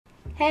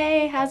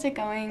Hey, how's it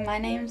going? My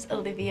name's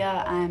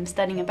Olivia. I'm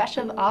studying a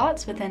Bachelor of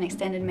Arts with an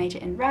extended major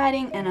in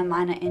writing and a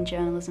minor in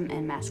journalism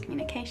and mass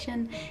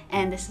communication,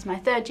 and this is my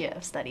third year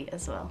of study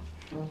as well.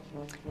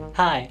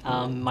 Hi,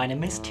 my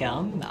name is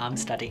Tian. I'm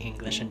studying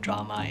English and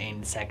drama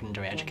in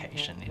secondary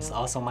education. It's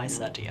also my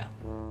third year.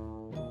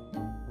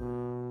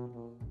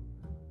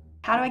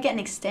 How do I get an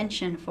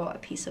extension for a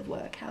piece of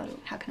work?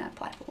 How can I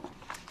apply for one?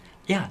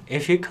 Yeah,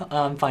 if you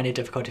find it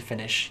difficult to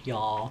finish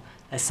your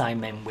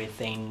assignment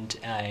within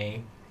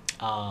a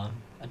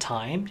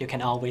time, you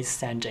can always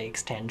send an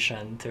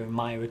extension through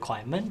my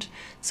requirement.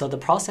 So the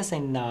process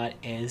in that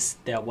is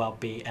there will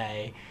be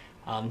a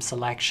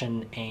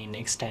selection in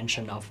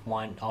extension of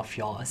one of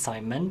your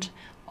assignment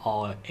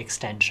or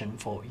extension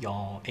for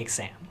your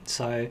exam.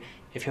 So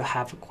if you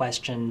have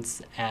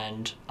questions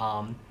and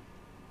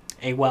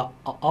it will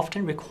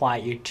often require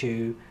you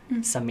to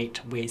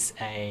submit with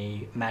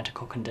a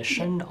medical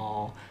condition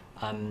or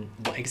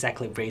what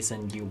exactly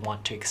reason you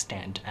want to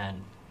extend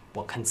and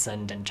what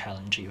concern and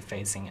challenge you're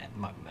facing at the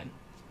moment.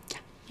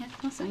 Yeah,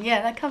 awesome.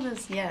 Yeah, that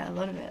covers a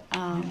lot of it.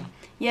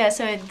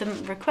 So the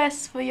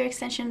requests for your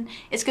extension,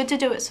 it's good to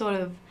do it sort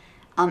of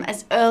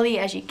as early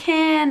as you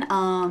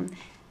can.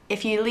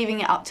 If you're leaving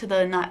it up to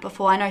the night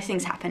before, I know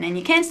things happen and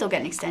you can still get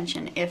an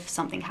extension if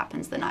something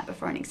happens the night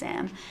before an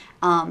exam,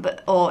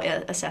 or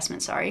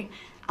assessment, sorry.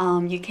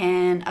 You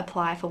can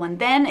apply for one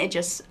then. It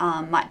just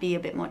might be a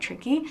bit more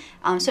tricky.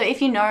 So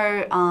if you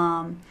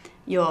know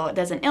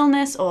there's an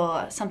illness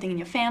or something in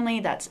your family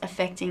that's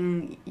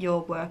affecting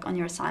your work on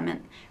your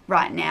assignment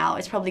right now,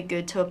 it's probably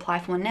good to apply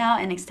for one now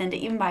and extend it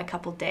even by a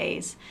couple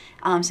days.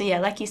 So yeah,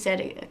 like you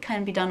said, it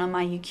can be done on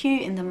my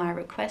UQ in the My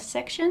Request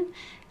section.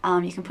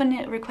 You can put in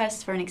a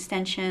request for an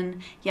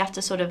extension. You have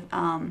to sort of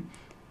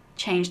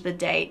change the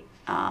date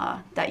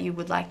that you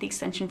would like the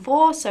extension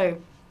for. So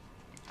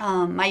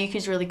my UQ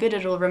is really good.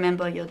 It'll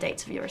remember your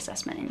dates of your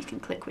assessment and you can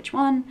click which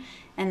one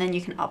and then you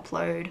can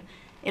upload.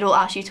 It'll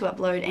ask you to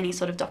upload any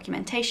sort of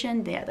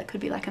documentation. That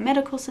could be like a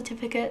medical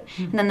certificate.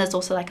 And then there's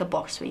also like a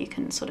box where you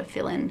can sort of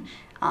fill in,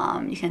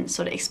 you can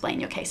sort of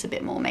explain your case a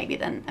bit more maybe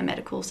than a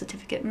medical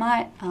certificate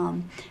might.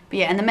 But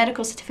yeah, and the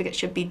medical certificate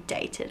should be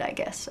dated, I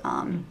guess,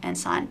 and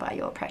signed by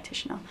your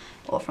practitioner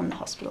or from the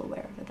hospital,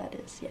 wherever that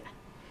is, yeah.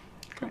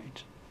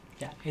 Great.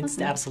 Yeah,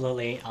 it's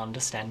absolutely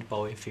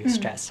understandable if you're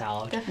stressed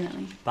out.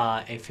 Definitely.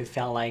 But if you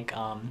feel like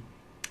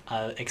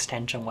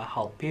extension will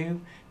help you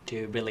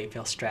to relieve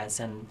your stress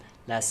and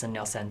lessen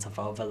your sense of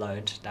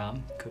overload, that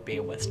could be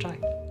worth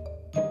trying.